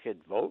that they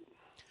could vote?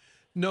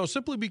 No,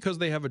 simply because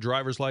they have a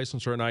driver's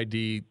license or an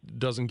ID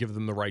doesn't give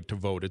them the right to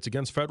vote. It's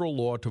against federal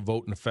law to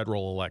vote in a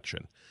federal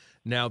election.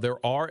 Now, there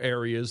are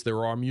areas,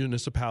 there are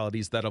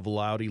municipalities that have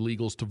allowed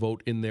illegals to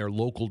vote in their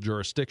local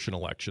jurisdiction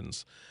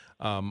elections.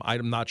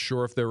 I'm not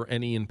sure if there are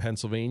any in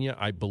Pennsylvania.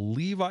 I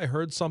believe I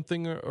heard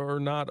something or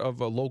not of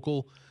a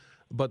local,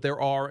 but there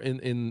are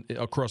in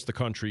across the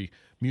country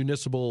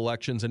municipal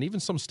elections and even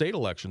some state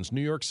elections.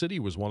 New York City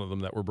was one of them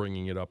that were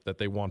bringing it up, that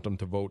they want them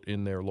to vote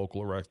in their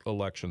local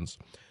elections.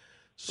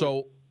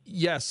 So,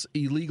 yes,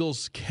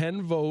 illegals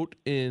can vote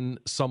in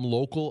some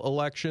local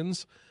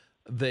elections.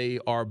 They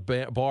are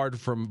barred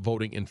from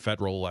voting in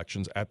federal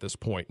elections at this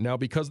point. Now,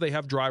 because they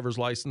have driver's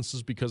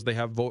licenses, because they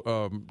have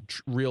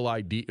real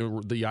ID,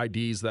 the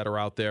IDs that are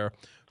out there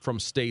from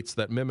states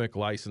that mimic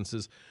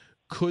licenses,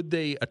 could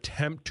they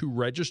attempt to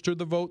register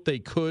the vote? They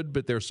could,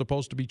 but there's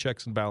supposed to be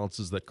checks and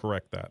balances that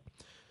correct that.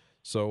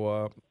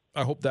 So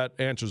I hope that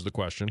answers the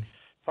question.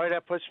 Boy,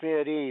 that puts me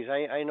at ease.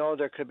 I know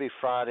there could be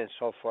fraud and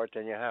so forth,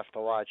 and you have to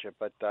watch it,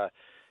 but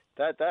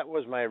that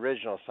was my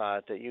original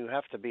thought, that you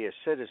have to be a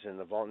citizen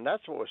to vote, and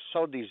that's what was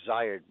so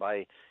desired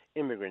by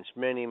immigrants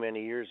many,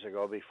 many years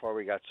ago before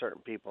we got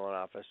certain people in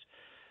office.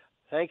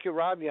 Thank you,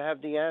 Rob. You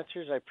have the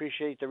answers. I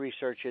appreciate the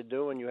research you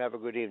do, and you have a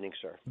good evening,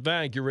 sir.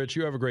 Thank you, Rich.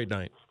 You have a great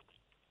night.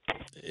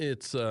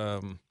 It's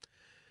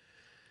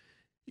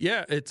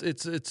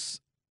it's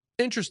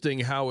interesting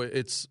how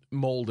it's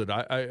molded.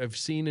 I've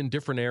seen in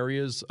different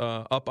areas.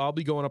 I'll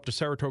be going up to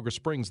Saratoga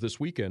Springs this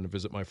weekend to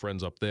visit my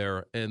friends up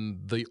there, and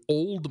the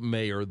old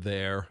mayor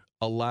there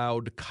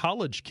allowed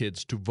college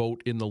kids to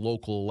vote in the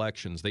local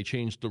elections. They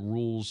changed the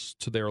rules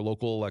to their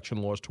local election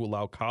laws to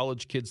allow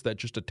college kids that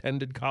just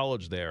attended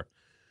college there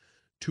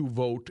to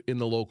vote in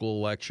the local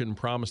election,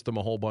 promised them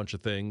a whole bunch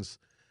of things.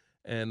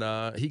 And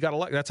he got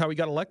elected. That's how he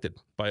got elected,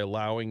 by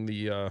allowing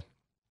the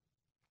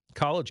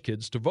college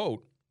kids to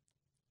vote.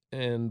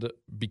 And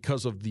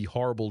because of the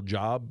horrible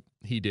job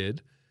he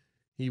did,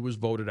 he was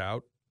voted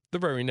out the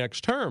very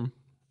next term.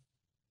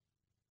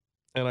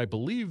 And I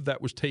believe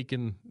that was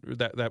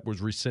that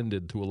was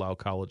rescinded to allow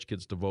college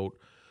kids to vote,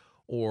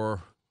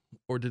 or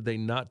did they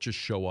not just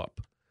show up?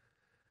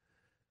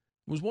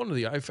 It was one of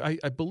the,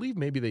 I believe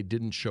maybe they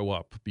didn't show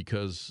up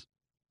because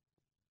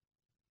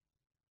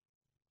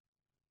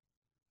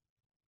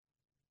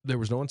there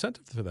was no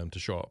incentive for them to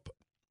show up.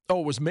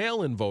 Oh, it was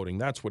mail-in voting.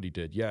 That's what he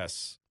did.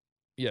 Yes.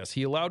 Yes,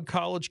 he allowed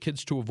college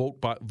kids to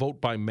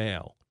vote by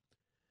mail.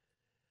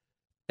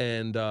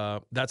 And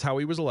that's how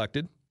he was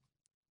elected.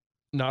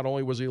 Not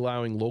only was he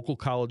allowing local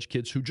college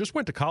kids who just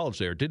went to college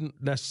there, didn't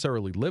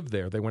necessarily live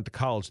there, they went to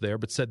college there,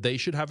 but said they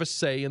should have a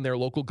say in their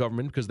local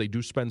government because they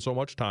do spend so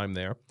much time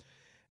there.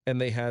 And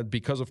they had,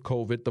 because of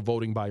COVID, the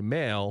voting by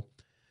mail.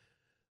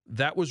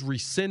 That was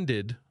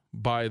rescinded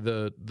by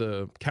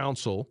the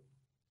council,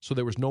 so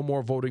there was no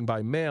more voting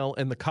by mail,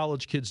 and the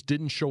college kids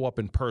didn't show up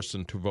in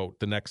person to vote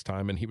the next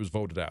time, and he was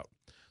voted out.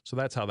 So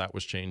that's how that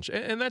was changed.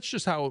 And that's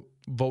just how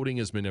voting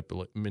is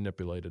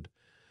manipulated.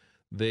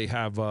 They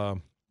have, like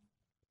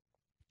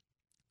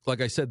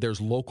I said, there's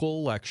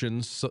local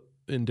elections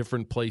in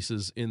different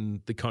places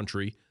in the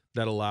country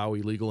that allow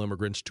illegal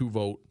immigrants to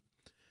vote.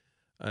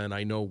 And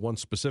I know one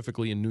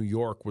specifically in New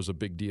York was a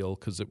big deal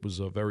because it was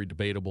very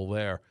debatable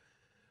there.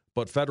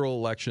 But federal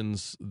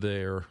elections,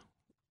 they're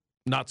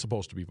not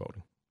supposed to be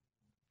voting.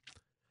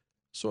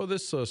 So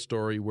this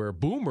story where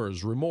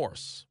boomers'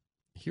 remorse.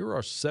 Here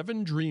are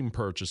 7 dream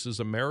purchases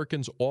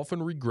Americans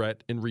often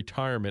regret in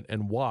retirement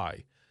and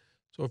why.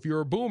 So if you're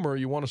a boomer,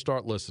 you want to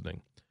start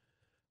listening.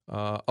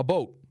 A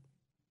boat.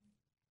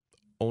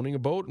 Owning a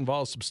boat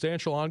involves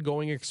substantial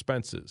ongoing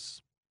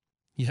expenses.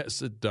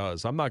 Yes, it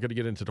does. I'm not going to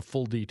get into the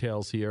full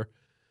details here.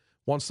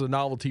 Once the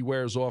novelty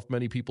wears off,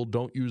 many people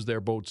don't use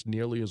their boats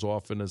nearly as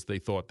often as they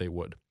thought they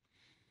would.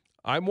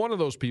 I'm one of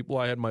those people.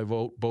 I had my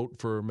boat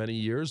for many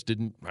years.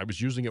 I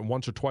was using it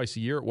once or twice a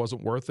year. It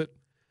wasn't worth it,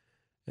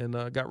 and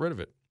got rid of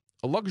it.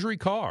 A luxury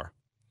car.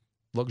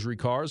 Luxury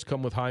cars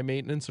come with high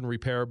maintenance and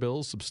repair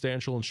bills,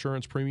 substantial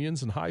insurance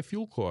premiums, and high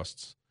fuel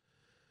costs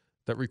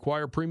that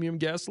require premium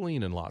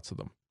gasoline in lots of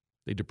them.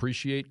 They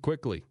depreciate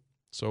quickly.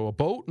 So a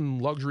boat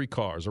and luxury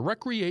cars. A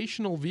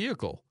recreational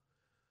vehicle.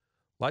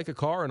 Like a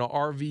car, an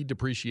RV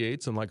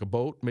depreciates, and like a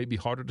boat, may be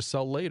harder to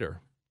sell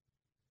later.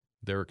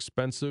 They're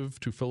expensive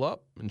to fill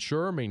up,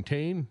 insure,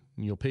 maintain,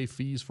 and you'll pay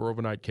fees for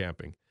overnight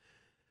camping.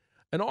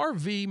 An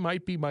RV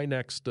might be my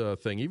next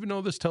thing. Even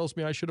though this tells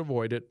me I should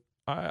avoid it,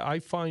 I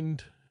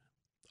find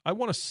I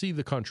want to see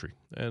the country,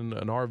 and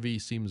an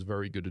RV seems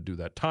very good to do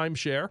that.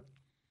 Timeshare,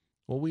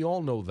 well, we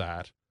all know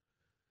that.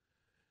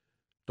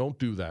 Don't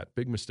do that.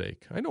 Big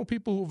mistake. I know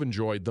people who've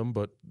enjoyed them,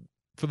 but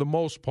for the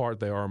most part,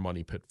 they are a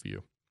money pit for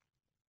you.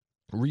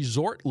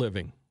 Resort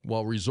living.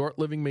 While resort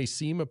living may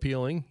seem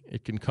appealing,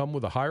 it can come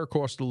with a higher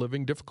cost of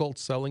living, difficult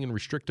selling, and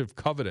restrictive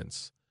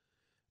covenants.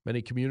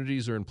 Many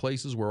communities are in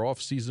places where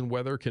off-season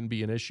weather can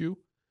be an issue.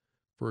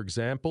 For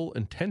example,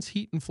 intense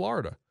heat in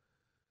Florida.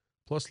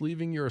 Plus,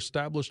 leaving your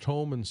established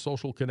home and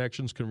social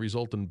connections can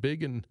result in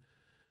big and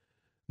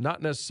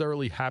not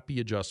necessarily happy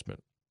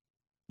adjustment.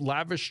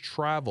 Lavish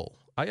travel.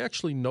 I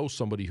actually know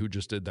somebody who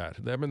just did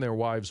that. Them and their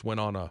wives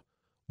went on a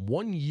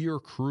 1-year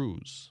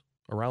cruise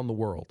around the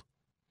world.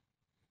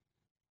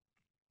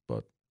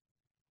 But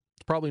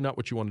it's probably not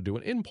what you want to do.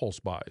 And impulse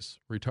buys.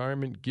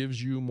 Retirement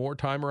gives you more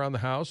time around the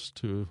house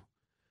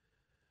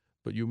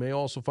but you may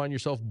also find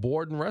yourself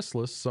bored and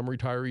restless. Some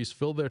retirees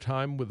fill their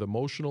time with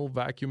emotional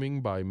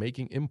vacuuming by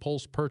making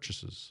impulse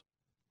purchases.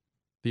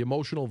 The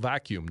emotional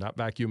vacuum, not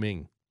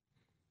vacuuming.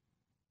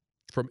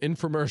 From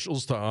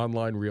infomercials to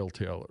online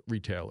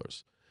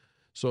retailers.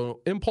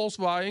 So impulse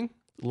buying,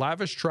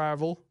 lavish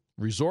travel,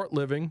 resort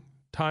living,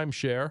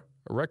 timeshare,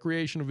 a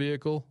recreational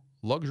vehicle,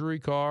 luxury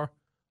car,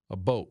 a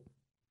boat.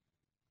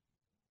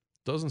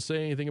 Doesn't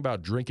say anything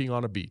about drinking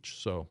on a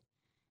beach. So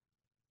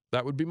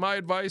that would be my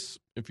advice.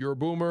 If you're a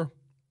boomer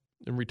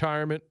in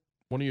retirement,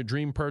 one of your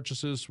dream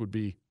purchases would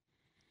be,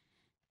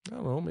 I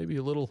don't know, maybe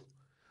a little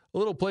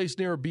place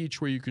near a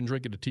beach where you can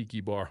drink at a tiki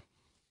bar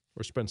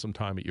or spend some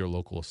time at your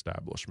local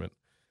establishment.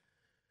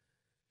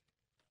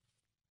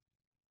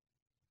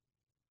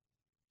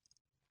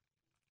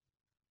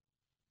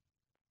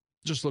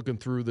 just looking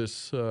through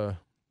this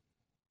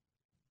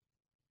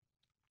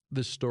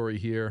this story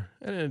here,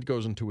 and it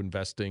goes into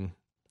investing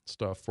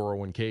stuff,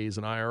 401ks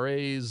and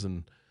IRAs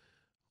and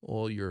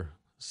all your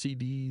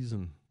CDs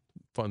and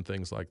fun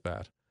things like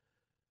that.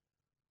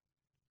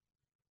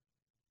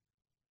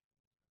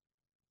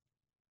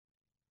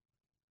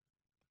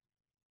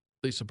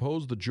 They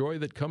suppose the joy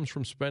that comes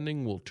from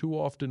spending will too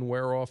often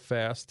wear off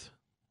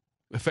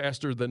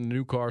faster than a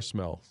new car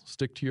smell.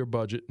 Stick to your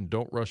budget and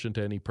don't rush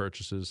into any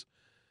purchases.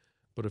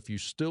 But if you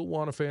still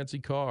want a fancy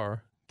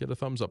car, get a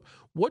thumbs up.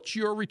 What's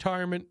your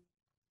retirement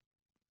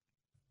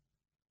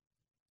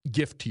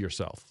gift to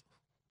yourself?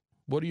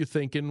 What are you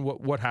thinking?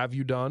 What have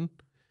you done?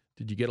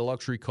 Did you get a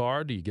luxury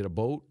car? Do you get a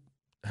boat?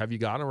 Have you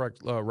gotten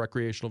a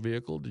recreational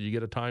vehicle? Did you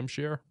get a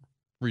timeshare?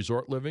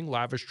 Resort living?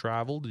 Lavish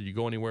travel? Did you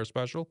go anywhere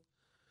special?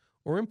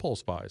 Or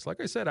impulse buys? Like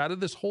I said, out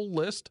of this whole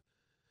list,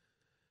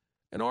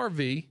 an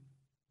RV,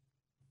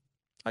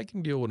 I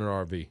can deal with an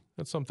RV.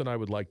 That's something I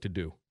would like to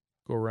do.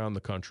 Go around the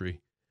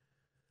country,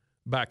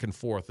 back and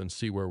forth, and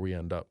see where we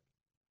end up.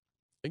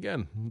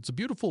 Again, it's a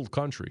beautiful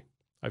country.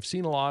 I've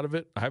seen a lot of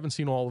it. I haven't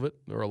seen all of it.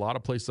 There are a lot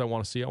of places I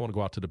want to see. I want to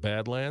go out to the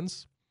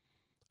Badlands.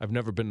 I've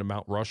never been to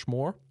Mount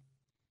Rushmore.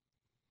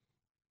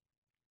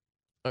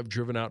 I've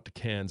driven out to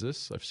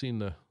Kansas. I've seen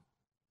the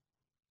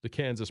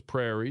Kansas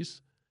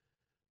prairies.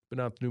 Been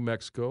out to New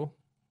Mexico.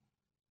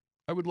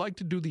 I would like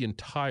to do the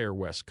entire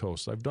West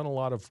Coast. I've done a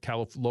lot of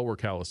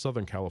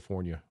Southern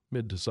California,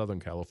 mid to Southern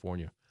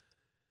California.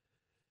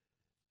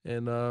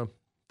 And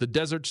the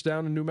deserts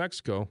down in New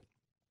Mexico.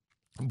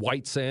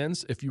 White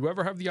Sands. If you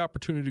ever have the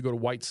opportunity to go to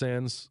White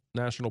Sands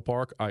National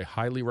Park, I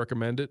highly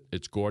recommend it.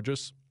 It's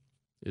gorgeous.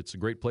 It's a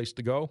great place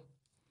to go.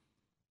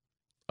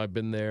 I've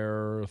been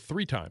there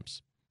 3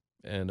 times,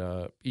 and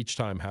each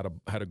time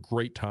had a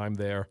great time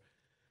there.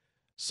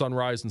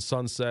 Sunrise and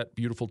sunset,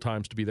 beautiful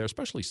times to be there,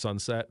 especially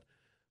sunset.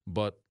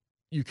 But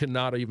you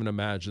cannot even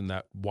imagine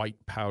that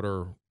white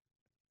powder,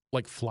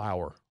 like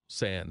flour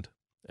sand.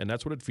 And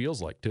that's what it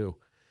feels like, too.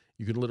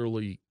 You could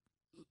literally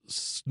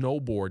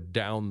snowboard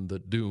down the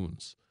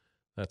dunes.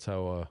 That's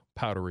how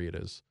powdery it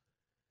is.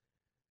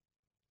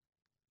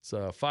 It's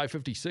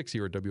 5:56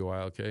 here at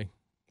WILK.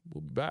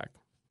 We'll be back.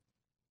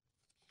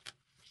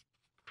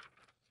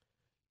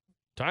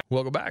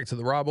 Welcome back to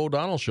the Rob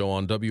O'Donnell Show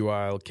on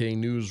WILK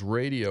News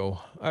Radio.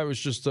 I was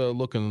just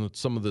looking at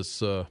some of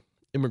this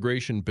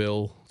immigration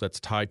bill that's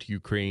tied to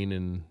Ukraine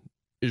and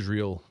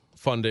Israel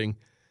funding.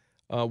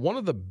 One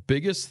of the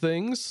biggest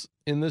things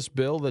in this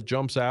bill that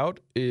jumps out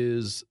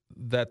is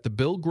that the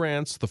bill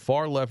grants the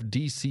far-left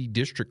D.C.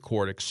 District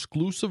Court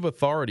exclusive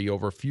authority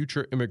over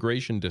future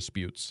immigration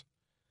disputes.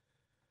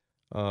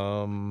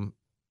 I'll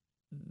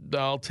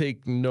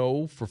take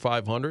no for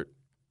 500.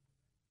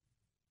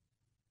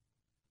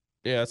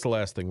 Yeah, that's the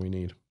last thing we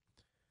need.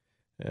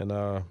 And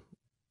Al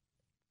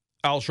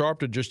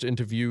Sharpton just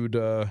interviewed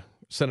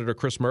Senator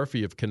Chris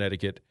Murphy of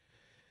Connecticut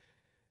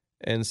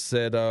and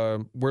said,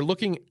 we're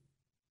looking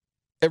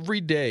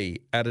every day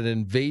at an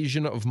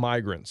invasion of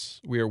migrants.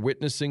 We are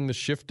witnessing the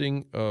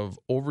shifting of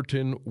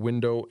Overton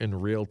window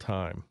in real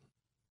time.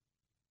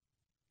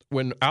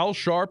 When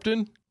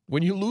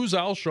you lose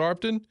Al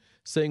Sharpton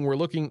saying we're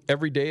looking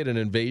every day at an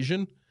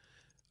invasion,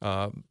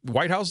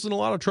 White House is in a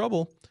lot of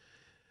trouble.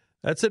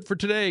 That's it for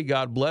today.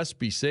 God bless.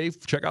 Be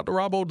safe. Check out the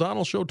Rob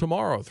O'Donnell Show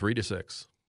tomorrow, 3 to 6.